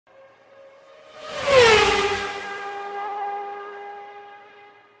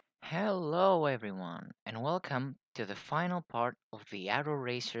to the final part of the Aero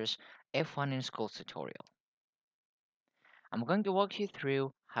Racers F1 in School tutorial. I'm going to walk you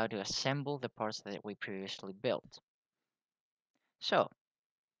through how to assemble the parts that we previously built. So,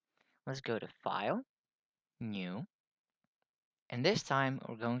 let's go to File, New, and this time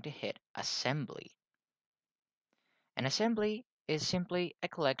we're going to hit Assembly. An assembly is simply a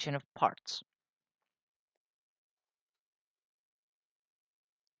collection of parts.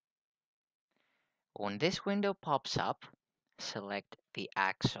 When this window pops up, select the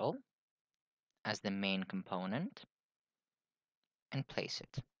axle as the main component and place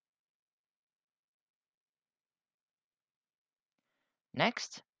it.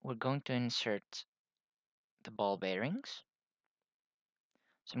 Next, we're going to insert the ball bearings.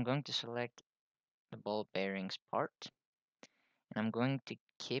 So I'm going to select the ball bearings part, and I'm going to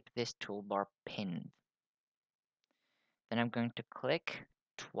keep this toolbar pinned. Then I'm going to click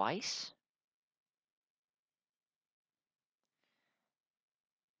twice,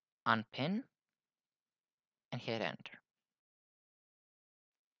 unpin, and hit enter.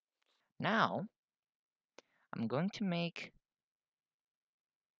 Now, I'm going to make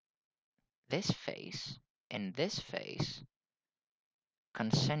this face and this face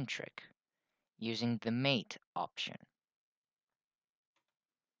concentric using the mate option.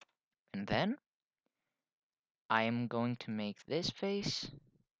 And then I am going to make this face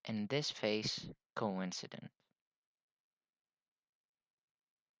and this face coincident.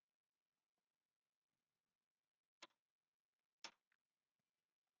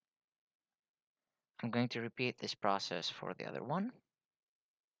 I'm going to repeat this process for the other one.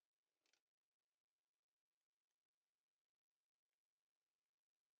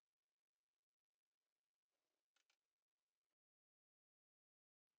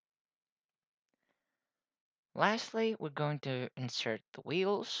 Lastly, we're going to insert the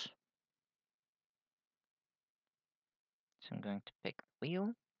wheels. So I'm going to pick the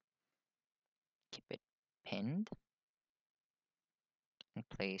wheel, keep it pinned, and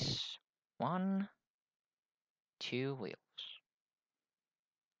place 1, 2 wheels.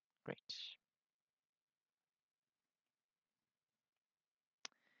 Great.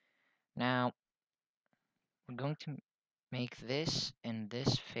 Now, we're going to make this and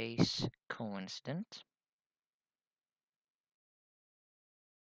this face coincident.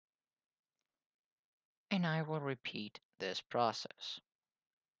 And I will repeat this process.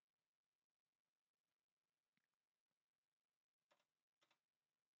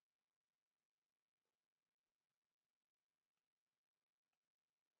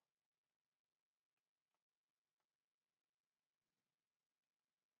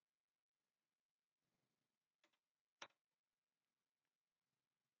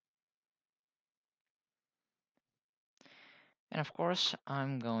 And of course,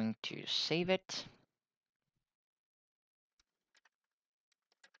 I'm going to save it.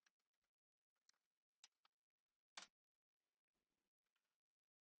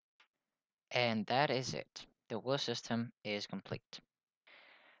 And that is it. The wheel system is complete.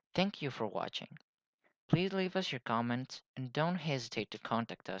 Thank you for watching. Please leave us your comments and don't hesitate to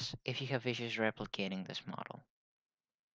contact us if you have issues replicating this model.